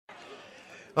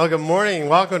Well, good morning.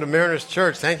 Welcome to Mariners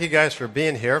Church. Thank you guys for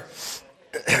being here.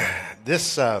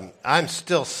 I'm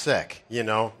still sick,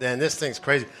 and this thing's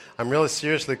crazy. I'm really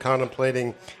seriously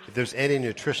contemplating if there's any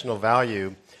nutritional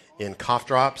value in cough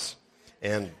drops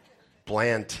and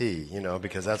bland tea,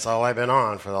 because that's all I've been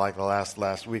on for like the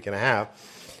last week and a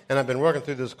half. And I've been working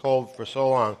through this cold for so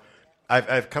long.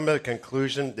 I've come to the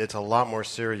conclusion it's a lot more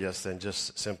serious than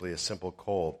just simply a simple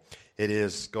cold. It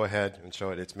is, go ahead and show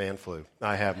it, it's man flu.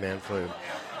 I have man flu.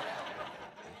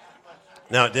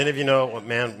 Now, do any of you know what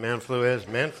man flu is?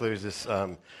 Man flu is this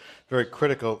very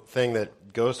critical thing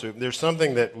that goes through. There's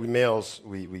something that we males,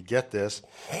 we get this,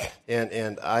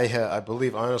 and I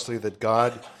believe honestly that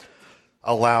God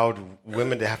allowed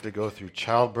women to have to go through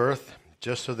childbirth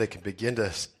just so they can begin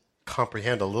to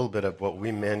comprehend a little bit of what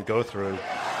we men go through.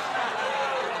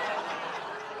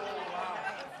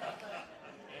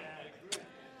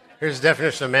 Here's the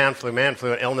definition of man flu. Man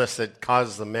flu, an illness that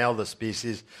causes the male of the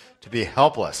species to be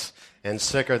helpless and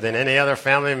sicker than any other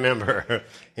family member.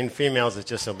 In females, it's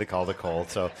just simply called a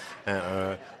cold. So,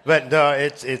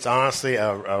 it's honestly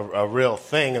a real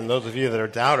thing. And those of you that are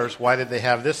doubters, why did they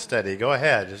have this study? Go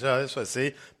ahead.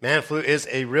 See, man flu is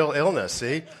a real illness.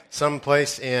 See,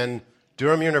 someplace in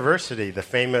Durham University, the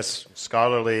famous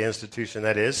scholarly institution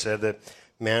that is, said that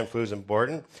man flu is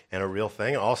important and a real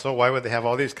thing. Also, why would they have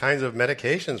all these kinds of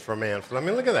medications for man flu? I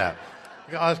mean, look at that.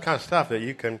 Look at all this kind of stuff that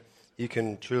you can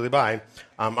truly buy.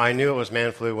 I knew it was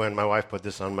man flu when my wife put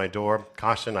this on my door.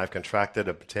 Caution, I've contracted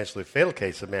a potentially fatal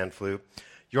case of man flu.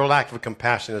 Your lack of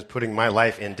compassion is putting my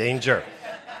life in danger.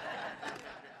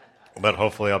 But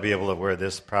hopefully I'll be able to wear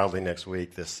this proudly next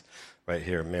week, this right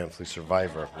here, man flu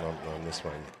survivor on this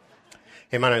one.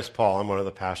 Hey, my name is Paul. I'm one of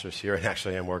the pastors here, and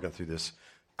actually I'm working through this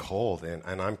cold,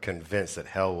 and I'm convinced that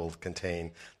hell will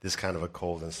contain this kind of a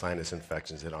cold and sinus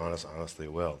infections. It honestly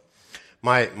will.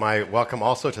 My welcome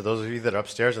also to those of you that are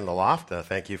upstairs in the loft.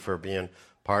 Thank you for being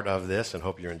part of this, and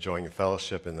hope you're enjoying the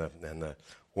fellowship and the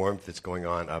warmth that's going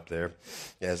on up there,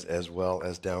 as well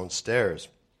as downstairs.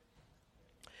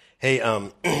 Hey,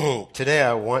 today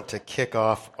I want to kick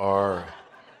off our.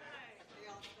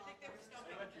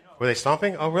 Were they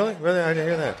stomping? Oh, really? Really? I didn't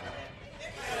hear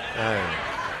that.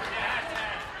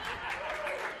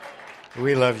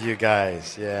 We love you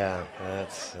guys. Yeah,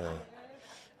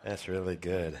 that's really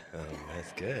good.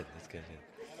 That's good.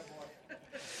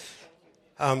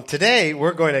 Today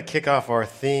we're going to kick off our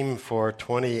theme for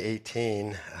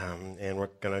 2018, and we're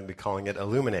going to be calling it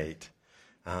Illuminate.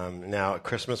 Now at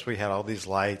Christmas we had all these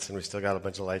lights, and we still got a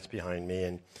bunch of lights behind me,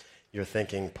 and you're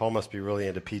thinking Paul must be really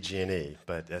into PG&E,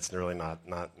 but that's really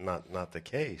not the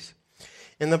case.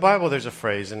 In the Bible, there's a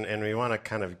phrase, and we want to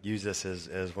kind of use this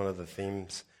as one of the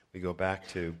themes we go back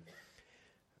to.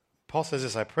 Paul says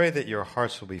this: I pray that your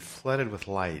hearts will be flooded with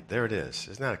light. There it is.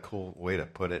 Isn't that a cool way to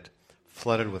put it?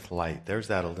 Flooded with light. There's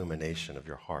that illumination of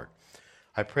your heart.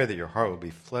 I pray that your heart will be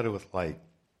flooded with light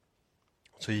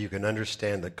so you can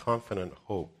understand the confident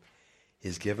hope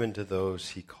is given to those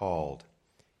he called,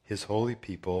 his holy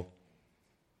people,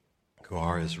 who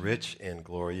are his rich and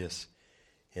glorious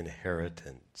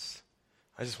inheritance.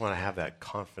 I just want to have that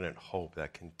confident hope,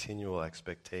 that continual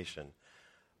expectation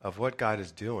of what God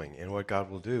is doing and what God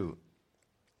will do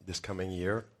this coming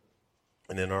year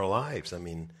and in our lives. I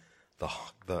mean, the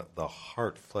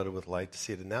heart flooded with light to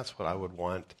see it, and that's what I would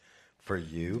want for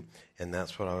you, and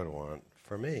that's what I would want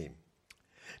for me.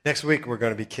 Next week, we're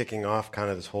going to be kicking off kind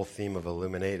of this whole theme of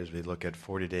Illuminate as we look at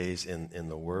 40 days in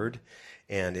the Word.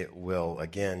 And it will,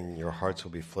 again, your hearts will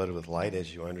be flooded with light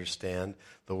as you understand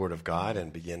the Word of God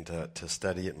and begin to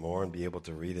study it more and be able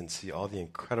to read and see all the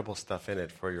incredible stuff in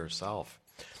it for yourself.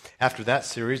 After that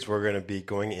series, we're going to be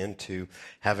going into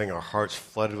having our hearts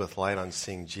flooded with light on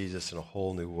seeing Jesus in a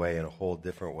whole new way, in a whole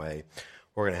different way.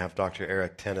 We're going to have Dr.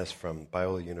 Eric Tennis from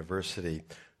Biola University,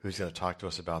 who's going to talk to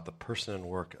us about the person and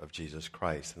work of Jesus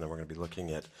Christ. And then we're going to be looking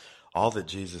at all that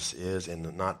Jesus is,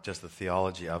 and not just the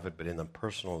theology of it, but in the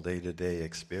personal day-to-day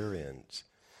experience.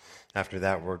 After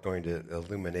that, we're going to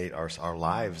illuminate our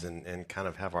lives and kind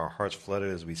of have our hearts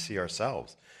flooded as we see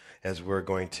ourselves, as we're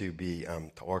going to be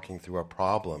working through our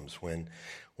problems when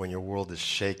your world is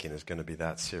shaken is going to be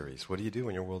that series. What do you do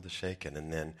when your world is shaken?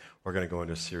 And then we're going to go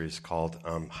into a series called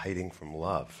Hiding from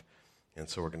Love. And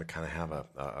so we're going to kind of have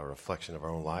a reflection of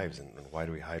our own lives and why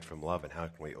do we hide from love and how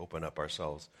can we open up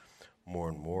ourselves more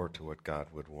and more to what God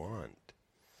would want.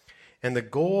 And the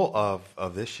goal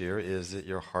of this year is that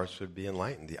your hearts would be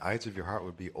enlightened. The eyes of your heart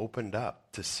would be opened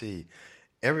up to see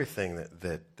everything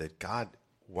that God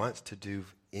wants to do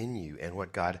in you and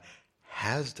what God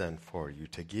has done for you,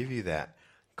 to give you that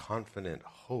confident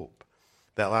hope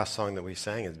That last song that we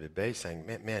sang is Babe sang,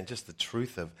 man, just the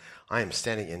truth of I am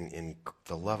standing in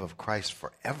the love of Christ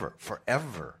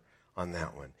forever on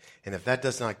that one. And if that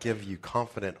does not give you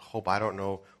confident hope, I don't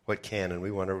know what can. And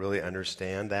we want to really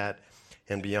understand that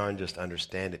and beyond just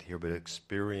understand it here, but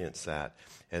experience that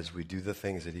as we do the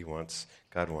things that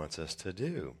God wants us to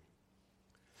do.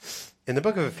 In the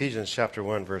book of Ephesians, chapter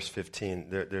 1, verse 15,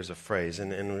 there's a phrase,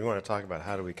 and we want to talk about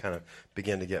how do we kind of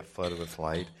begin to get flooded with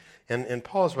light. And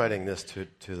Paul's writing this to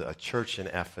a church in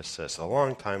Ephesus a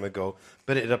long time ago,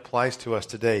 but it applies to us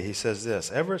today. He says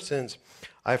this, ever since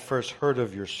I first heard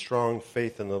of your strong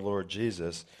faith in the Lord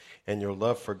Jesus and your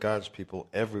love for God's people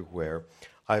everywhere,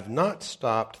 I've not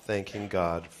stopped thanking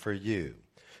God for you.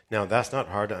 Now, that's not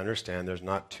hard to understand. There's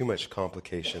not too much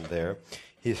complication there.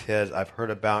 He says, I've heard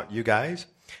about you guys,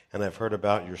 and I've heard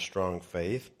about your strong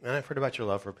faith, and I've heard about your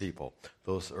love for people.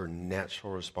 Those are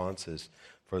natural responses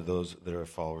for those that are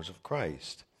followers of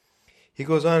Christ. He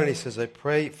goes on and he says, I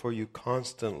pray for you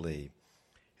constantly,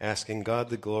 asking God,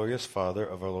 the glorious Father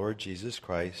of our Lord Jesus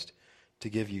Christ, to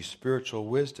give you spiritual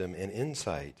wisdom and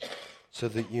insight so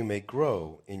that you may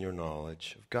grow in your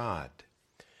knowledge of God.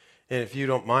 And if you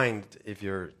don't mind, if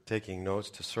you're taking notes,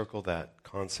 to circle that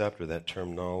concept or that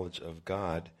term, knowledge of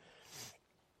God,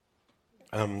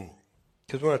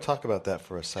 because we want to talk about that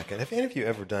for a second. Have any of you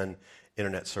ever done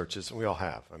internet searches? We all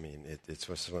have. I mean, it's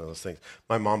just one of those things.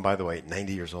 My mom, by the way,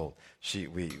 90 years old, she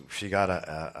got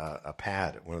a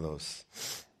pad, one of those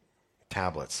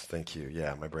tablets. Thank you.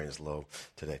 Yeah, my brain is low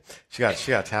today. She got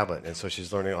a tablet, and so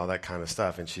she's learning all that kind of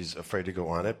stuff, and she's afraid to go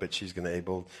on it, but she's going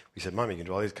to we said, Mom, you can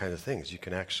do all these kinds of things. You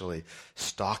can actually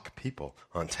stalk people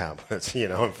on tablets,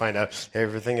 and find out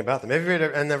everything about them. Have you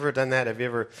ever never done that? Have you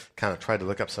ever kind of tried to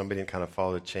look up somebody and kind of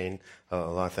follow the chain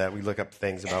like that? We look up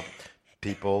things about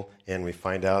people, and we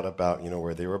find out about,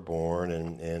 where they were born,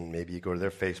 and maybe you go to their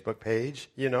Facebook page,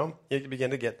 you begin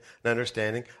to get an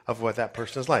understanding of what that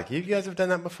person is like. You guys have done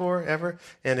that before, ever?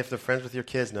 And if they're friends with your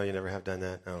kids, no, you never have done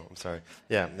that? Oh, I'm sorry.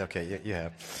 Yeah, okay, you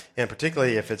have. And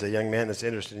particularly if it's a young man that's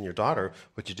interested in your daughter,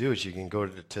 what you do is you can go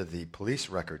to the police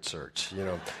record search,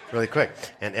 really quick,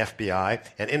 and FBI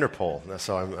and Interpol.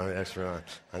 So I'm extra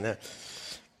on that.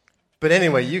 But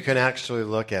anyway, you can actually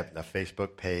look at a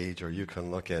Facebook page, or you can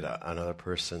look at another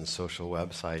person's social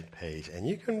website page, and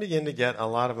you can begin to get a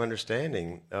lot of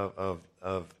understanding of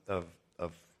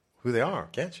who they are,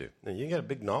 can't you? And you get a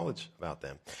big knowledge about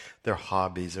them, their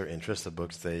hobbies, their interests, the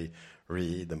books they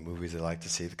read, the movies they like to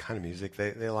see, the kind of music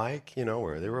they like,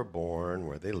 where they were born,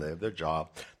 where they live, their job,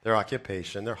 their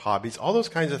occupation, their hobbies. All those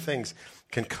kinds of things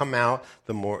can come out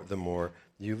the more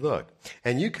you look.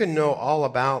 And you can know all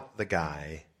about the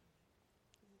guy,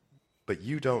 but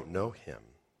you don't know him.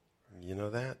 You know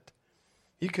that?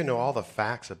 You can know all the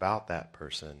facts about that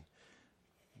person,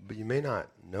 but you may not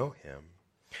know him.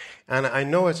 And I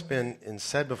know it's been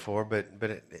said before, but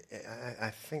I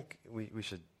think we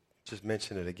should just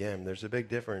mention it again. There's a big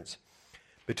difference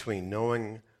between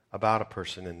knowing about a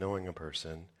person and knowing a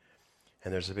person,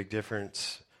 and there's a big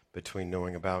difference between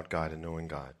knowing about God and knowing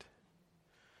God.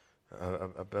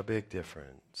 A big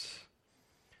difference.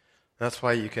 That's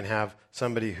why you can have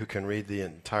somebody who can read the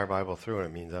entire Bible through and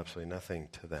it means absolutely nothing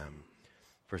to them,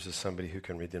 versus somebody who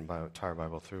can read the entire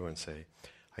Bible through and say,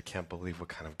 I can't believe what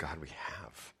kind of God we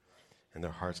have. And their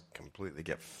hearts completely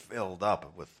get filled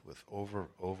up with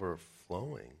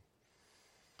overflowing.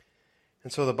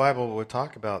 And so the Bible would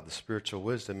talk about the spiritual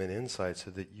wisdom and insight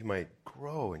so that you might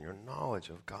grow in your knowledge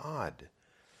of God.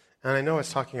 And I know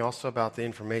it's talking also about the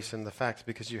information and the facts,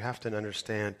 because you have to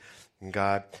understand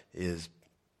God is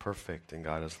perfect, and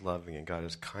God is loving, and God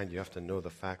is kind. You have to know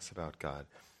the facts about God.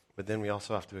 But then we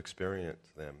also have to experience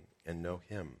them and know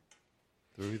him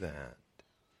through that.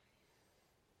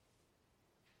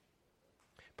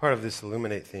 Part of this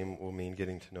Illuminate theme will mean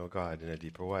getting to know God in a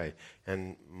deeper way.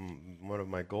 And one of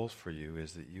my goals for you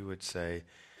is that you would say,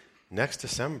 next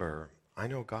December, I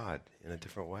know God in a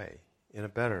different way, in a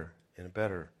better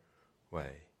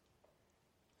way.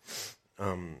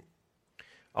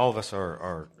 All of us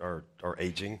are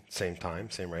aging, same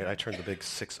time, same rate. I turned the big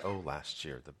 6-0 last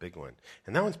year, the big one.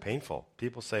 And that one's painful.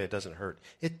 People say it doesn't hurt.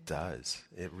 It does.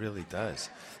 It really does.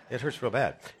 It hurts real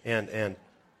bad. And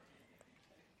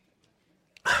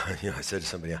I said to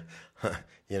somebody,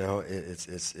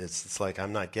 it's like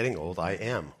I'm not getting old. I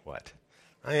am what?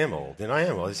 I am old, and I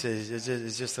am old.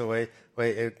 It's just the way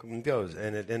it goes,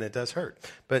 and it does hurt.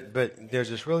 But there's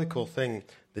this really cool thing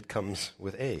that comes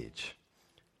with age.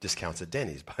 discounts at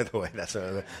Denny's, by the way.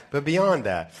 But beyond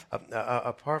that,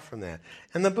 apart from that.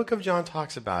 And the book of John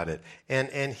talks about it.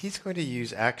 And he's going to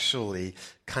use actually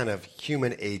kind of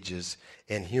human ages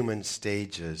and human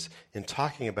stages in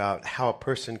talking about how a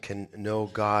person can know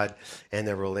God and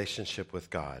their relationship with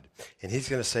God. And he's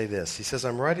going to say this. He says,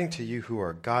 I'm writing to you who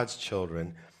are God's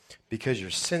children because your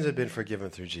sins have been forgiven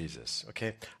through Jesus.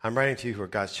 Okay? I'm writing to you who are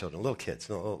God's children, little kids,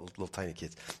 little tiny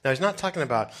kids. Now, he's not talking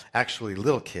about actually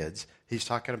little kids. He's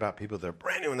talking about people that are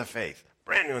brand new in the faith,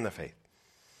 brand new in the faith.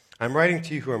 I'm writing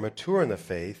to you who are mature in the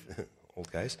faith, old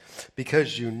guys,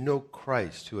 because you know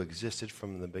Christ who existed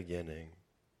from the beginning.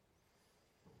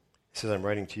 He says, I'm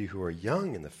writing to you who are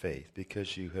young in the faith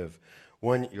because you have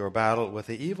won your battle with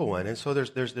the evil one. And so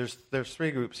there's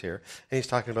three groups here. And he's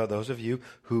talking about those of you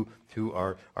who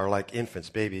are like infants,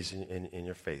 babies in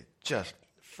your faith. Just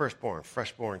firstborn,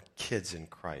 freshborn kids in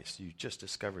Christ. You just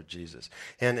discovered Jesus.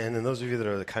 And then those of you that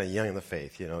are kind of young in the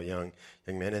faith, young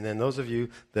men. And then those of you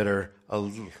that are a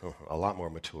lot more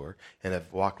mature and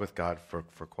have walked with God for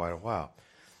quite a while.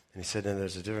 And he said, and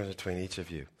there's a difference between each of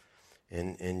you.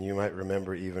 And you might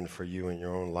remember even for you in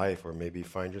your own life, or maybe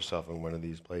find yourself in one of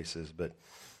these places, but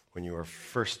when you were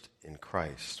first in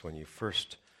Christ, when you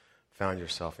first found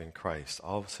yourself in Christ,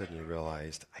 all of a sudden you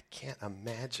realized, I can't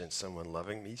imagine someone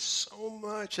loving me so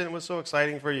much, and it was so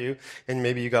exciting for you, and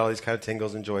maybe you got all these kind of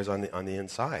tingles and joys on the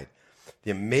inside.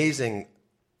 The amazing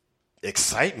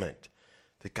excitement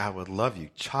that God would love you,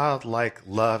 childlike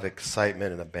love,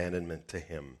 excitement, and abandonment to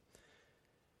him.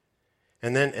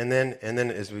 And then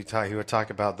as he would talk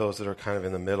about those that are kind of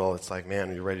in the middle. It's like,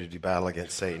 man, you're ready to do battle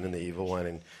against Satan and the evil one,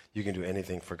 and you can do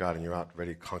anything for God, and you're out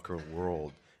ready to conquer the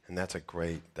world. And that's a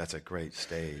great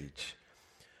stage.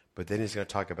 But then he's going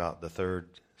to talk about the third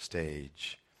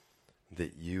stage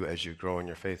that you, as you grow in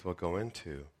your faith, will go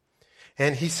into.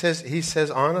 And he says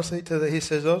honestly he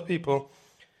says, those people,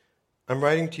 I'm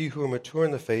writing to you who are mature in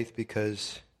the faith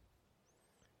because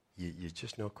you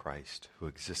just know Christ who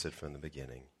existed from the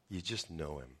beginning. You just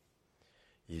know him.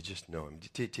 You just know him.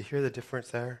 Do you hear the difference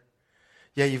there?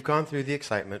 Yeah, you've gone through the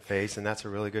excitement phase, and that's a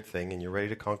really good thing, and you're ready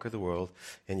to conquer the world,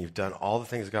 and you've done all the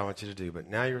things God wants you to do, but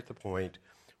now you're at the point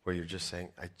where you're just saying,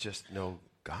 I just know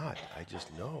God. I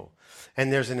just know.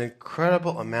 And there's an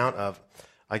incredible amount of,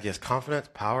 I guess, confidence,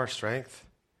 power, strength,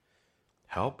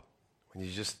 help, when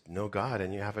you just know God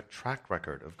and you have a track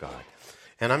record of God.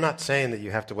 And I'm not saying that you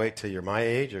have to wait till you're my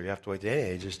age or you have to wait to any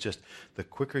age. It's just the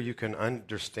quicker you can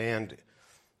understand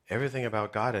everything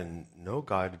about God and know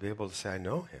God, to be able to say, I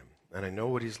know him and I know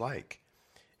what he's like.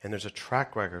 And there's a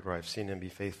track record where I've seen him be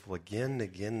faithful again and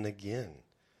again and again.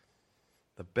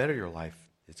 The better your life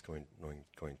is going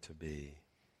to be.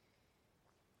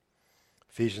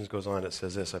 Ephesians goes on, it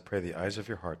says this, I pray the eyes of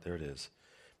your heart, there it is,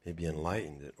 may be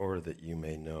enlightened in order that you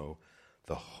may know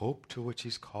the hope to which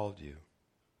he's called you,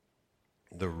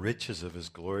 the riches of his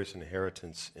glorious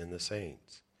inheritance in the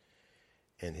saints,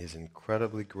 and his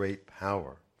incredibly great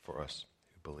power for us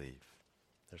who believe.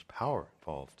 There's power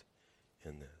involved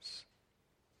in this.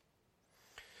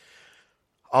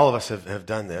 All of us have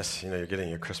done this. You're getting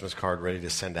your Christmas card ready to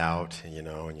send out, and you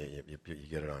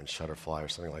get it on Shutterfly or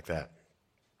something like that.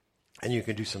 And you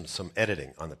can do some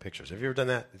editing on the pictures. Have you ever done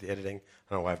that, the editing? I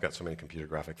don't know why I've got so many computer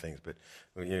graphic things, but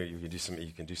you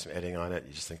can do some editing on it.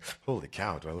 You just think, holy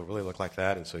cow, do I really look like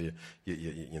that? And so you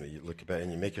look better,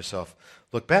 and you make yourself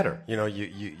look better.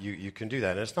 You can do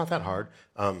that, and it's not that hard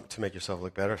to make yourself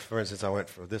look better. For instance, I went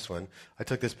for this one. I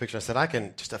took this picture. I said, I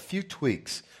can just a few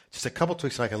tweaks, just a couple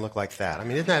tweaks, and I can look like that. I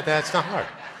mean, isn't that it's not hard.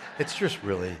 It's just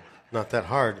really not that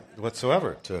hard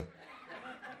whatsoever to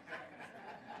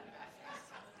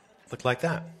look like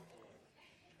that.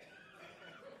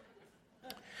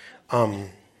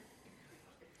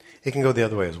 It can go the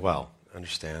other way as well.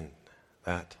 Understand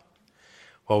that?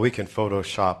 Well, we can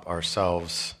Photoshop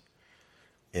ourselves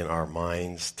in our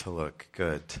minds to look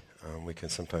good. We can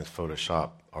sometimes Photoshop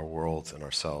our worlds and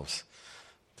ourselves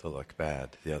to look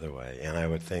bad the other way. And I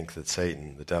would think that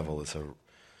Satan, the devil, is a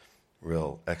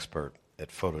real expert at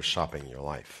Photoshopping your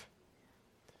life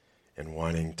and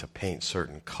wanting to paint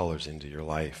certain colors into your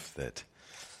life that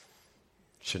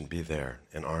shouldn't be there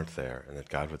and aren't there, and that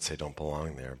God would say don't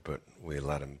belong there, but we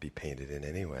let them be painted in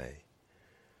anyway.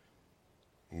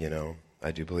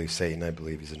 I do believe Satan, I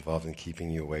believe he's involved in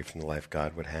keeping you away from the life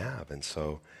God would have, and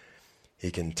so he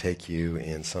can take you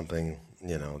in something,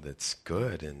 that's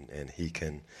good, and he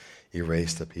can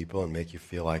erase the people and make you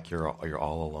feel like you're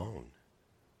all alone.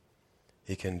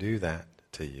 He can do that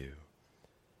to you.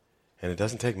 And it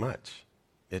doesn't take much.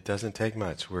 It doesn't take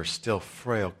much. We're still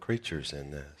frail creatures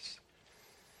in this.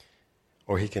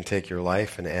 Or he can take your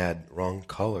life and add wrong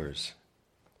colors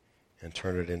and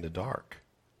turn it into dark.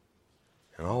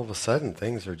 And all of a sudden,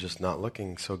 things are just not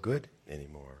looking so good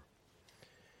anymore.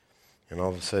 And all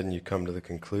of a sudden, you come to the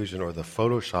conclusion, or the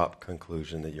Photoshop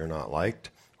conclusion, that you're not liked,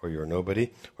 or you're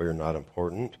nobody, or you're not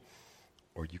important,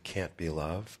 or you can't be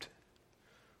loved,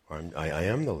 or I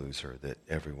am the loser that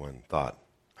everyone thought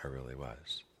I really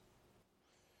was.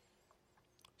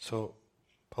 So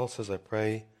Paul says, I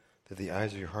pray that the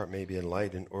eyes of your heart may be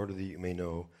enlightened in order that you may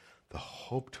know the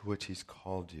hope to which he's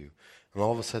called you. And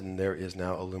all of a sudden there is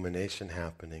now illumination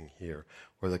happening here,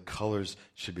 where the colors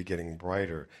should be getting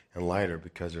brighter and lighter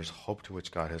because there's hope to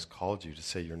which God has called you, to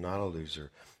say you're not a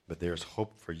loser, but there's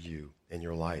hope for you in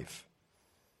your life.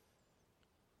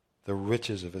 The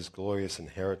riches of his glorious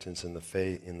inheritance in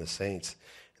the saints,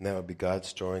 and that would be God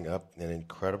storing up an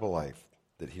incredible life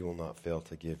that he will not fail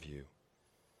to give you.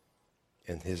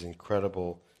 And his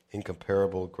incredible,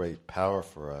 incomparable, great power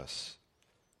for us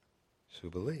who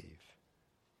believe.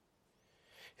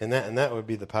 And that would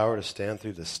be the power to stand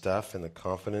through the stuff and the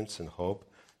confidence and hope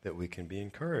that we can be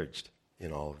encouraged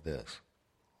in all of this.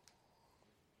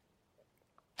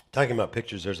 Talking about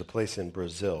pictures, there's a place in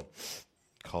Brazil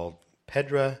called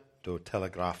Pedra do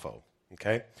Telegrafo.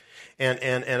 Okay?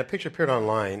 And a picture appeared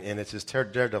online, and it's this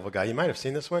Daredevil guy. You might have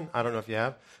seen this one. I don't know if you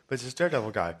have, but it's this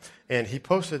Daredevil guy. And he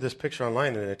posted this picture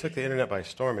online, and it took the internet by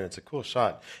storm, and it's a cool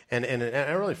shot. And it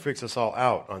really freaks us all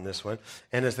out on this one.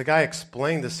 And as the guy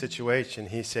explained the situation,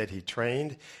 he said he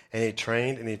trained, and he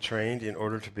trained, and he trained in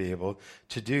order to be able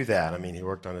to do that. I mean, he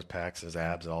worked on his pecs, his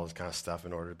abs, all this kind of stuff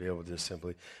in order to be able to just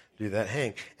simply do that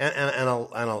hang. And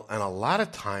a lot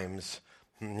of times,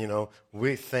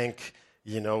 we think,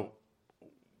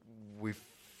 we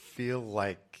feel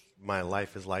like my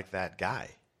life is like that guy.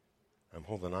 I'm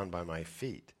holding on by my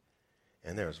feet.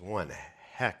 And there's one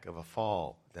heck of a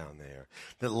fall down there.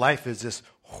 That life is this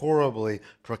horribly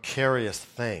precarious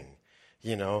thing.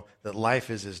 That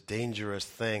life is this dangerous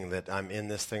thing, that I'm in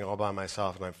this thing all by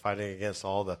myself and I'm fighting against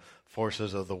all the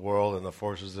forces of the world and the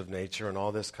forces of nature and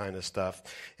all this kind of stuff.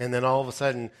 And then all of a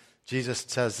sudden, Jesus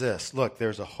says this, look,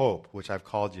 there's a hope, which I've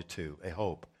called you to, a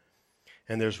hope.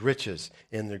 And there's riches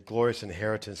in the glorious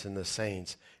inheritance in the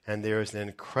saints. And there is an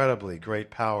incredibly great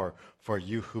power for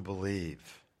you who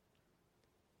believe.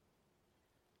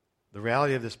 The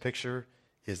reality of this picture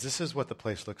is this is what the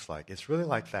place looks like. It's really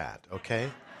like that, okay?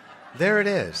 There it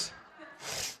is.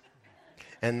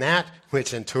 And that,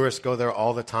 and tourists go there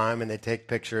all the time and they take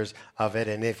pictures of it.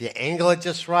 And if you angle it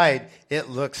just right, it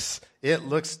looks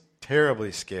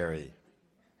terribly scary.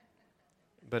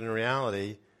 But in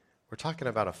reality, we're talking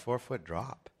about a 4-foot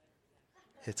drop.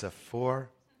 It's a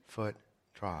 4-foot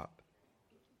drop.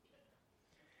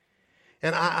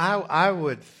 And I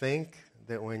would think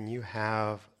that when you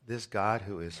have this God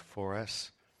who is for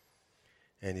us,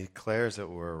 and he declares that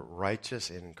we're righteous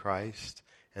in Christ,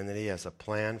 and that he has a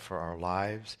plan for our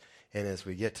lives, and as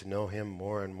we get to know him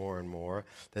more and more and more,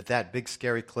 that big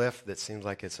scary cliff that seems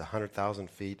like it's 100,000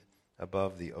 feet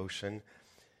above the ocean,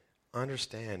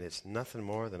 understand it's nothing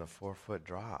more than a 4-foot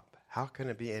drop. How can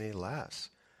it be any less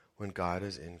when God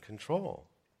is in control?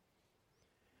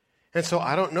 And so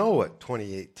I don't know what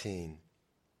 2018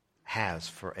 has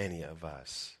for any of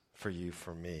us, for you,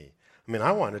 for me. I mean,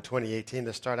 I wanted 2018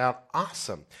 to start out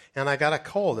awesome, and I got a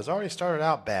cold. It's already started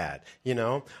out bad,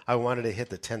 I wanted to hit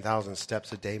the 10,000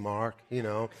 steps a day mark,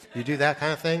 You do that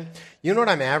kind of thing. You know what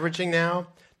I'm averaging now?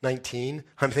 19.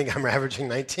 I think I'm averaging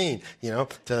 19, to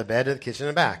the bed, to the kitchen,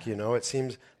 and back. It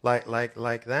seems like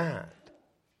that.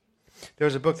 There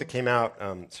was a book that came out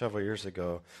several years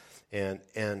ago, and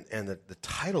the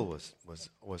title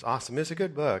was awesome. It's a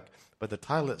good book, but the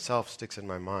title itself sticks in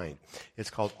my mind. It's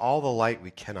called All the Light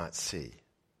We Cannot See.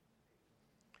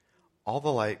 All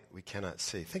the light we cannot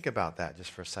see. Think about that just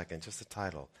for a second, just the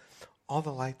title. All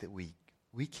the light that we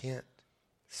can't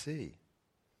see.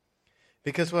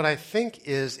 Because what I think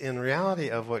is, in reality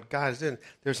of what God is doing,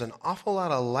 there's an awful lot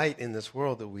of light in this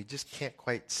world that we just can't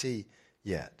quite see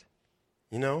yet.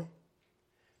 Do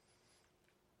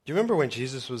you remember when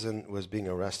Jesus was being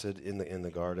arrested in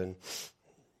the garden?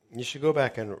 You should go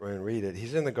back and read it.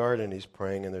 He's in the garden, he's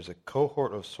praying, and there's a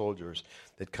cohort of soldiers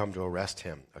that come to arrest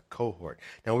him. A cohort.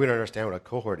 Now, we don't understand what a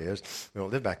cohort is. We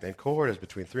don't live back then. Cohort is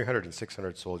between 300 and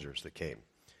 600 soldiers that came.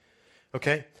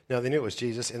 Okay? Now, they knew it was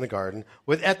Jesus in the garden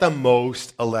with, at the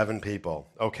most, 11 people.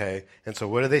 Okay? And so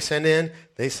what do they send in?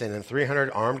 They send in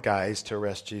 300 armed guys to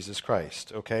arrest Jesus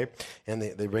Christ. Okay? And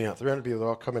they bring out 300 people. They're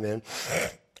all coming in.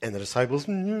 And the disciples,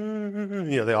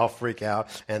 they all freak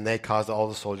out, and they cause all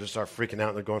the soldiers to start freaking out,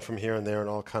 and they're going from here and there and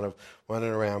all kind of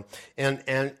running around. And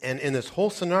in this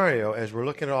whole scenario, as we're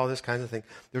looking at all this kind of thing,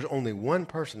 there's only one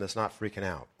person that's not freaking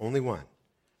out. Only one.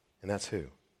 And that's who?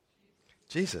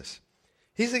 Jesus.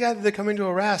 He's the guy that they're coming to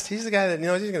arrest. He's the guy that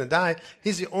knows he's going to die.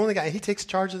 He's the only guy. He takes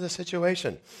charge of the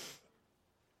situation.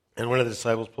 And one of the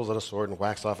disciples pulls out a sword and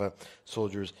whacks off a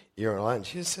soldier's ear and eye. And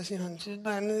Jesus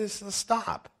says,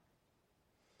 stop.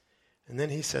 And then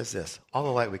he says this, all the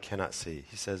light we cannot see.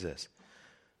 He says this,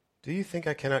 do you think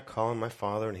I cannot call on my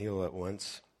Father and he will at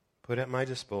once put at my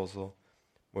disposal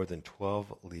more than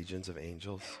 12 legions of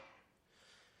angels?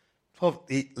 12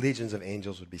 legions of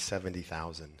angels would be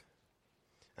 70,000.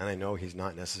 And I know he's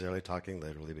not necessarily talking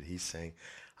literally, but he's saying,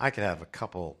 I could have a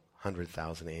couple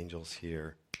 100,000 angels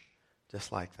here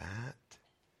just like that.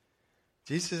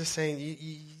 Jesus is saying,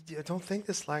 you don't think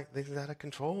this is out of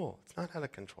control. It's not out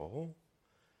of control.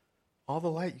 All the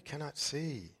light you cannot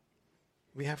see.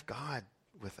 We have God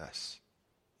with us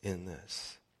in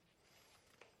this.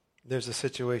 There's a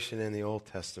situation in the Old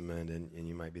Testament, and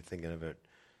you might be thinking of it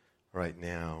right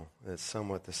now, that's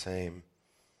somewhat the same.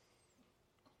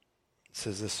 It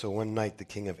says this, so one night the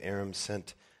king of Aram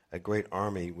sent a great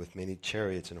army with many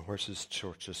chariots and horses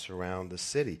to surround the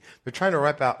city. They're trying to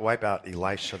wipe out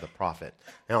Elisha the prophet.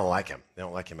 They don't like him. They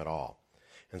don't like him at all.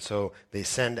 And so they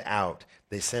send out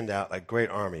a great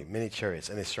army, many chariots,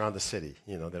 and they surround the city.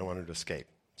 They don't want him to escape.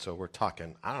 So we're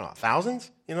talking, I don't know,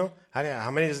 thousands?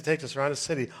 How many does it take to surround a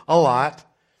city? A lot.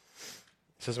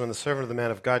 It says when the servant of the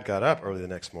man of God got up early the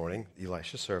next morning,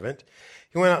 Elisha's servant,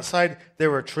 he went outside.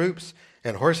 There were troops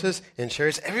and horses and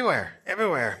chariots everywhere.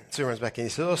 So he runs back in. He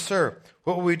says, oh, sir,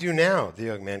 what will we do now? The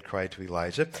young man cried to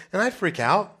Elijah. And I'd freak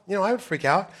out. I would freak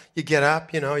out. You get up,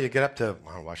 to,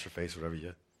 wash your face, whatever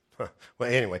you. Well,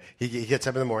 anyway, he gets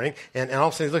up in the morning, and all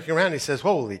of a sudden he's looking around, and he says,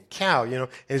 holy cow, and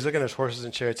he's looking at his horses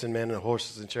and chariots and men, and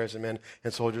horses and chariots and men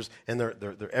and soldiers, and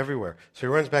they're everywhere. So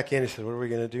he runs back in, he says, what are we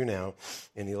going to do now?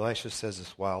 And Elisha says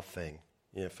this wild thing.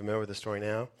 Familiar with the story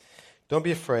now? Don't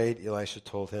be afraid, Elisha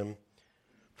told him,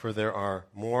 for there are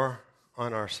more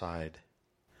on our side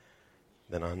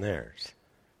than on theirs.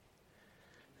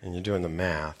 And you're doing the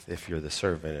math if you're the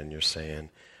servant, and you're saying,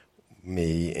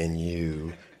 me and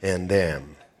you and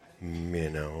them.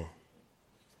 It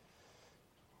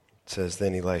says,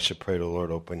 then Elisha prayed, O Lord,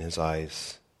 open his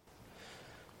eyes.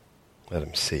 Let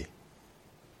him see.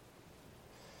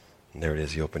 And there it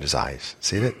is. He opened his eyes.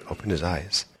 See that? Opened his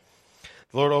eyes.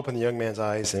 The Lord opened the young man's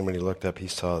eyes, and when he looked up, he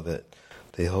saw that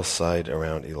the hillside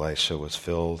around Elisha was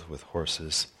filled with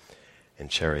horses and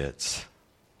chariots.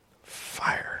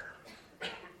 Fire.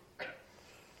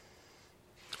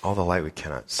 All the light we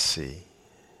cannot see.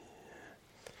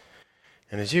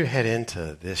 And as you head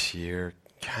into this year,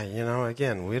 God,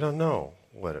 again, we don't know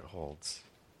what it holds.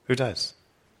 Who does?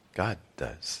 God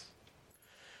does.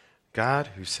 God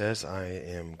who says, I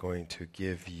am going to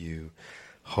give you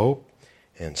hope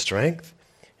and strength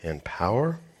and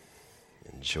power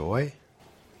and joy,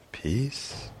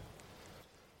 peace.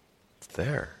 It's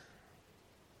there.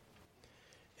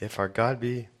 If our God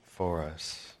be for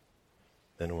us,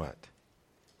 then what?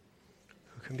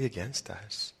 Who can be against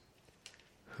us?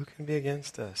 Who can be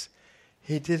against us?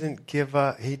 He didn't give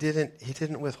up. He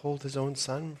didn't withhold his own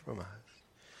son from us.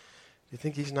 Do you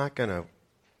think he's not going to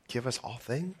give us all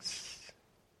things?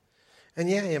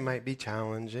 And yeah, it might be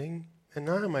challenging, and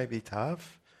it might be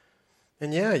tough.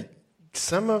 And yeah,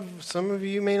 some of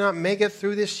you may not make it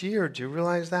through this year. Do you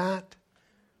realize that?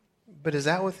 But is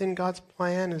that within God's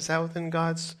plan? Is that within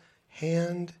God's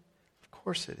hand? Of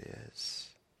course it is.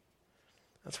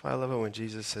 That's why I love it when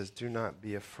Jesus says, do not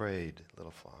be afraid,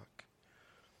 little flock.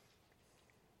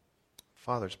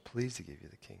 Father's pleased to give you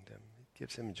the kingdom. It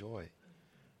gives him joy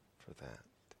for that.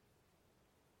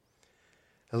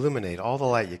 Illuminate all the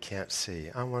light you can't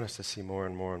see. I want us to see more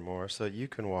and more and more so that we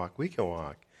can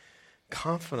walk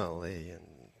confidently and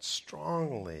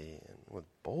strongly and with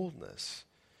boldness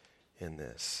in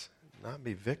this. Not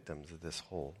be victims of this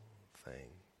whole thing.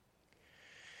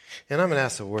 And I'm going to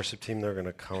ask the worship team, they're going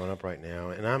to come up right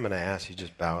now, and I'm going to ask you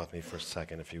just bow with me for a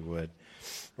second, if you would.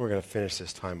 We're going to finish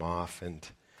this time off, and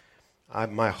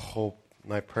my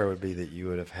prayer would be that you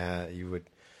would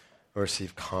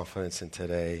receive confidence in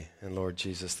today. And Lord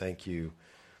Jesus, thank you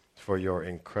for your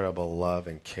incredible love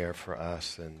and care for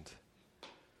us. And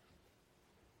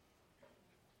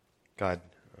God,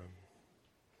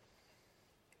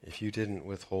 if you didn't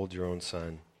withhold your own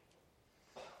son,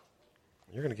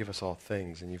 you're going to give us all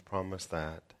things, and you've promised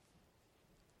that.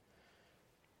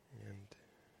 And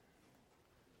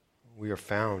we are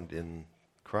found in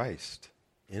Christ,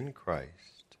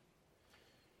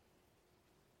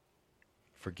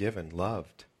 forgiven,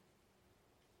 loved,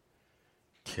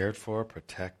 cared for,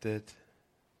 protected,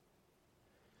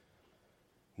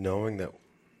 knowing that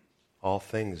all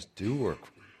things do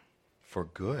work for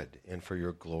good and for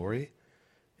your glory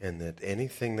and that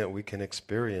anything that we can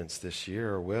experience this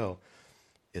year or will,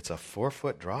 it's a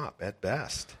 4-foot drop at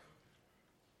best.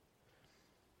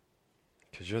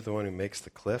 Because you're the one who makes the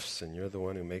cliffs, and you're the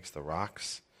one who makes the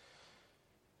rocks.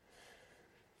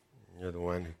 You're the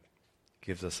one who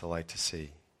gives us a light to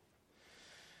see.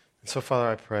 And so, Father,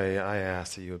 I pray, I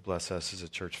ask that you would bless us as a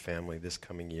church family this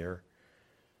coming year.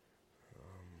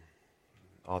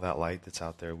 All that light that's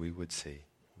out there, we would see.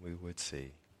 We would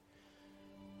see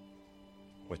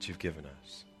what you've given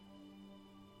us.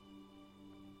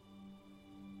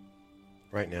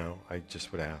 Right now, I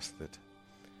just would ask that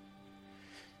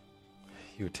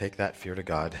you would take that fear to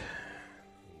God,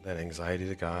 that anxiety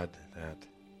to God, that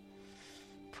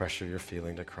pressure you're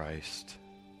feeling to Christ.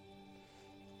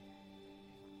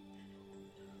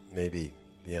 Maybe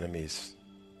the enemy's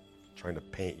trying to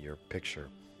paint your picture,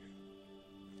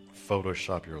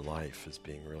 Photoshop your life as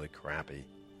being really crappy.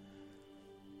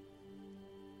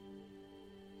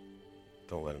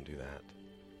 Don't let him do that.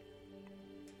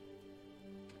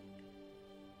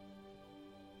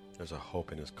 There's a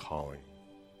hope in his calling.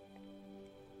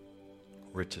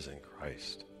 Riches in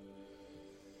Christ.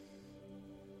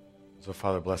 So,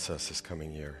 Father, bless us this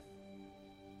coming year.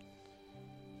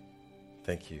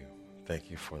 Thank you. Thank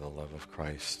you for the love of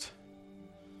Christ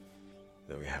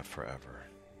that we have forever.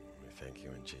 We thank you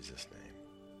in Jesus' name.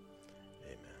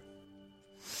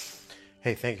 Amen.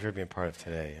 Hey, thank you for being part of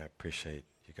today. I appreciate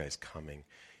you guys coming.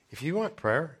 If you want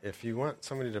prayer, if you want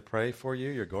somebody to pray for you,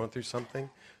 you're going through something,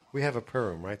 we have a prayer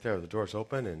room right there. The door's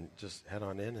open, and just head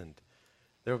on in, and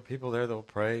there are people there that will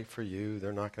pray for you.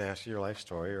 They're not going to ask you your life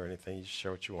story or anything. You just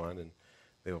share what you want, and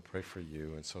they will pray for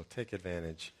you. And so take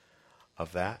advantage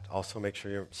of that. Also, make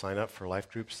sure you sign up for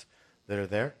life groups that are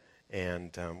there.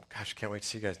 And, gosh, can't wait to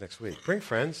see you guys next week. Bring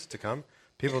friends to come.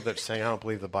 People that are saying, I don't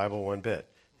believe the Bible one bit.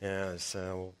 Yeah,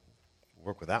 so we'll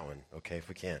work with that one, okay, if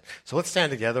we can. So let's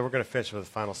stand together. We're going to finish with a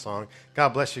final song. God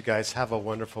bless you guys. Have a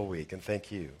wonderful week, and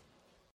thank you.